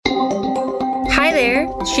Hi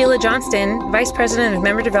there, Sheila Johnston, Vice President of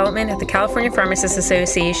Member Development at the California Pharmacists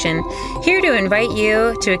Association, here to invite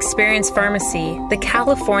you to experience pharmacy the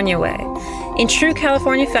California way. In true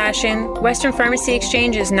California fashion, Western Pharmacy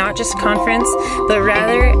Exchange is not just a conference, but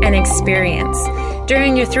rather an experience.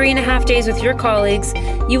 During your 3.5 days with your colleagues,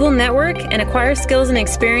 you will network and acquire skills and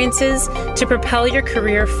experiences to propel your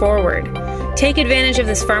career forward. Take advantage of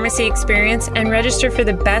this pharmacy experience and register for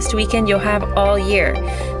the best weekend you'll have all year.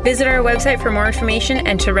 Visit our website for more information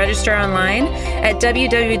and to register online at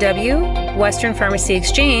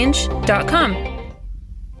www.westernpharmacyexchange.com.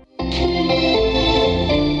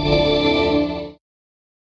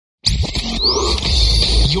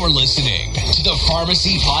 You're listening to the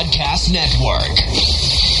Pharmacy Podcast Network.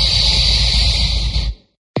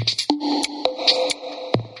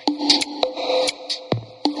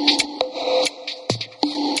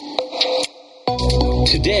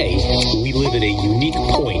 Today, we live at a unique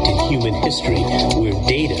point in human history where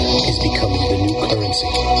data is becoming the new currency.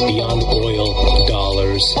 Beyond oil,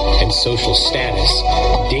 dollars, and social status,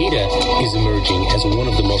 data is emerging as one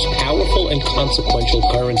of the most powerful and consequential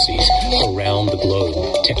currencies around the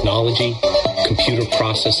globe. Technology, computer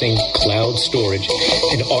processing, cloud storage,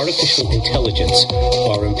 and artificial intelligence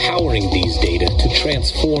are empowering these data to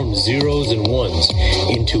transform zeros and ones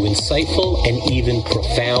into insightful and even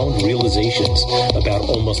profound realizations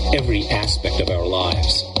about almost every aspect of our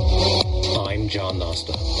lives. I'm John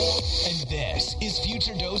Nosta. And this is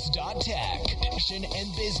FutureDose.tech, passion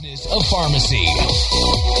and business of pharmacy.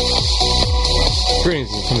 Greetings,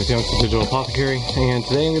 I'm Timothy Young, the Digital Apothecary, and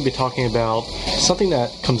today I'm going to be talking about something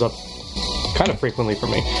that comes up kind of frequently for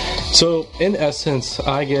me. So, in essence,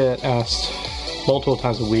 I get asked multiple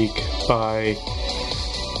times a week by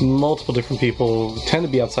multiple different people who tend to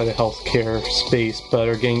be outside the healthcare space, but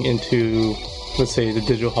are getting into, let's say, the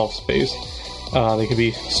digital health space. They could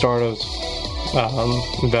be startups,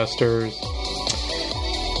 investors,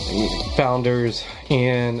 founders,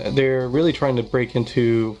 and they're really trying to break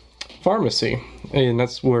into pharmacy, and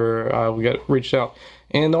that's where we got reached out.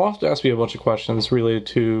 And they'll often ask me a bunch of questions related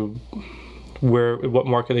to what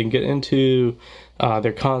market they can get into,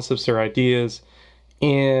 their concepts, their ideas,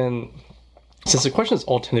 and since the questions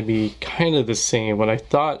all tend to be kind of the same, what I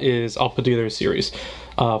thought is I'll put together a series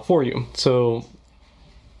for you. So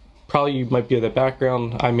probably you might be of that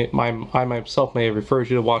background. I myself may have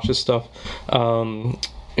referred you to watch this stuff. And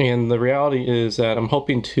the reality is that I'm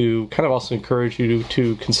hoping to kind of also encourage you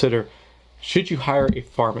to consider, should you hire a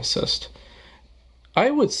pharmacist?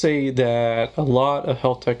 I would say that a lot of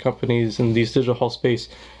health tech companies in these digital health space,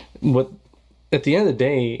 at the end of the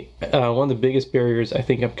day, one of the biggest barriers I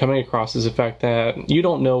think I'm coming across is the fact that you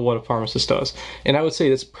don't know what a pharmacist does. And I would say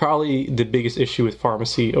that's probably the biggest issue with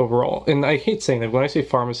pharmacy overall. And I hate saying that. When I say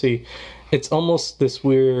pharmacy, it's almost this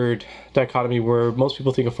weird dichotomy where most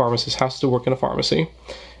people think a pharmacist has to work in a pharmacy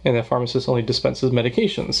and that pharmacist only dispenses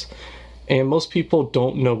medications. And most people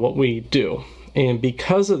don't know what we do. And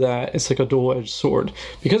because of that, it's like a dual-edged sword.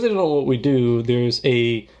 Because they don't know what we do, there's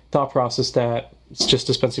a thought process that it's just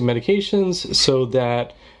dispensing medications, so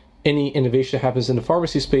that any innovation that happens in the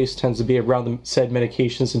pharmacy space tends to be around the said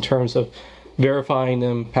medications in terms of verifying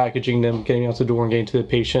them, packaging them, getting out the door and getting to the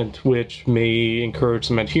patient, which may encourage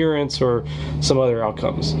some adherence or some other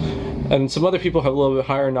outcomes. And some other people have a little bit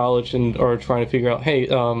higher knowledge and are trying to figure out, hey,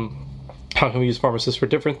 how can we use pharmacists for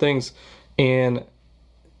different things and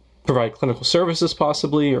provide clinical services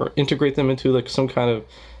possibly, or integrate them into like some kind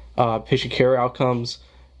of patient care outcomes.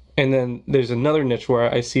 And then there's another niche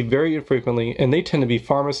where I see very infrequently, and they tend to be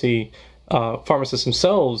pharmacists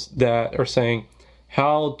themselves that are saying,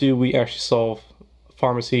 how do we actually solve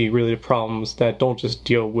pharmacy-related problems that don't just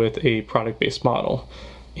deal with a product-based model?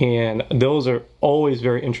 And those are always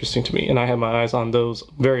very interesting to me, and I have my eyes on those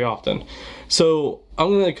very often. So I'm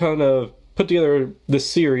going to kind of put together this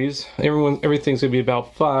series. Everything's going to be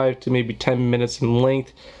about 5 to maybe 10 minutes in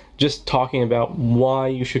length, just talking about why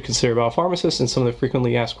you should consider about pharmacists and some of the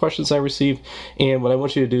frequently asked questions I receive. And what I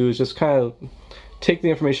want you to do is just kind of take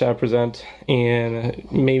the information I present and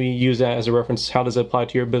maybe use that as a reference. How does it apply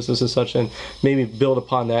to your business and such? And maybe build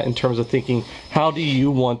upon that in terms of thinking, how do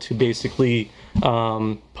you want to basically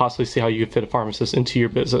possibly see how you could fit a pharmacist into your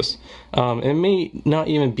business? And it may not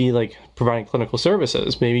even be like providing clinical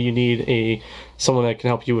services. Maybe you need someone that can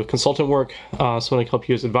help you with consultant work, someone that can help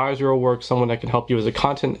you with advisory work, someone that can help you as a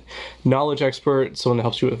content knowledge expert, someone that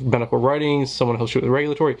helps you with medical writing, someone that helps you with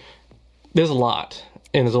regulatory. There's a lot.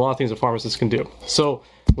 And there's a lot of things a pharmacist can do. So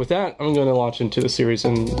with that, I'm going to launch into the series,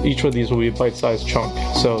 and each one of these will be a bite-sized chunk.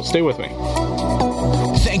 So stay with me.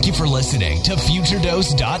 Thank you for listening to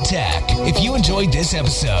FutureDose.tech. If you enjoyed this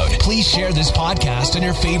episode, please share this podcast on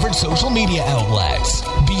your favorite social media outlets.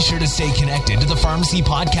 Be sure to stay connected to the Pharmacy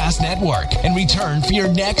Podcast Network and return for your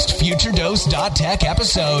next FutureDose.tech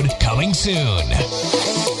episode coming soon.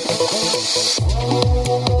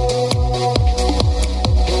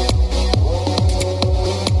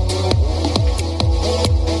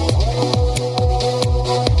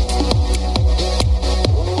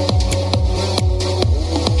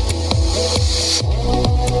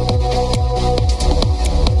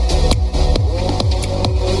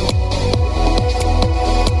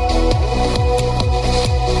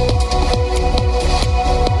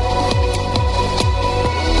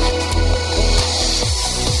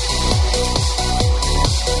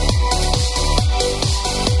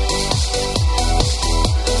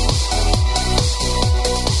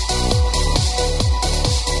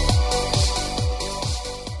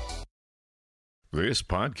 This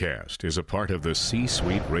podcast is a part of the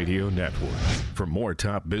C-Suite Radio Network. For more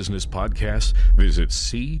top business podcasts, visit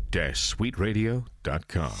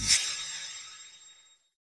c-suiteradio.com.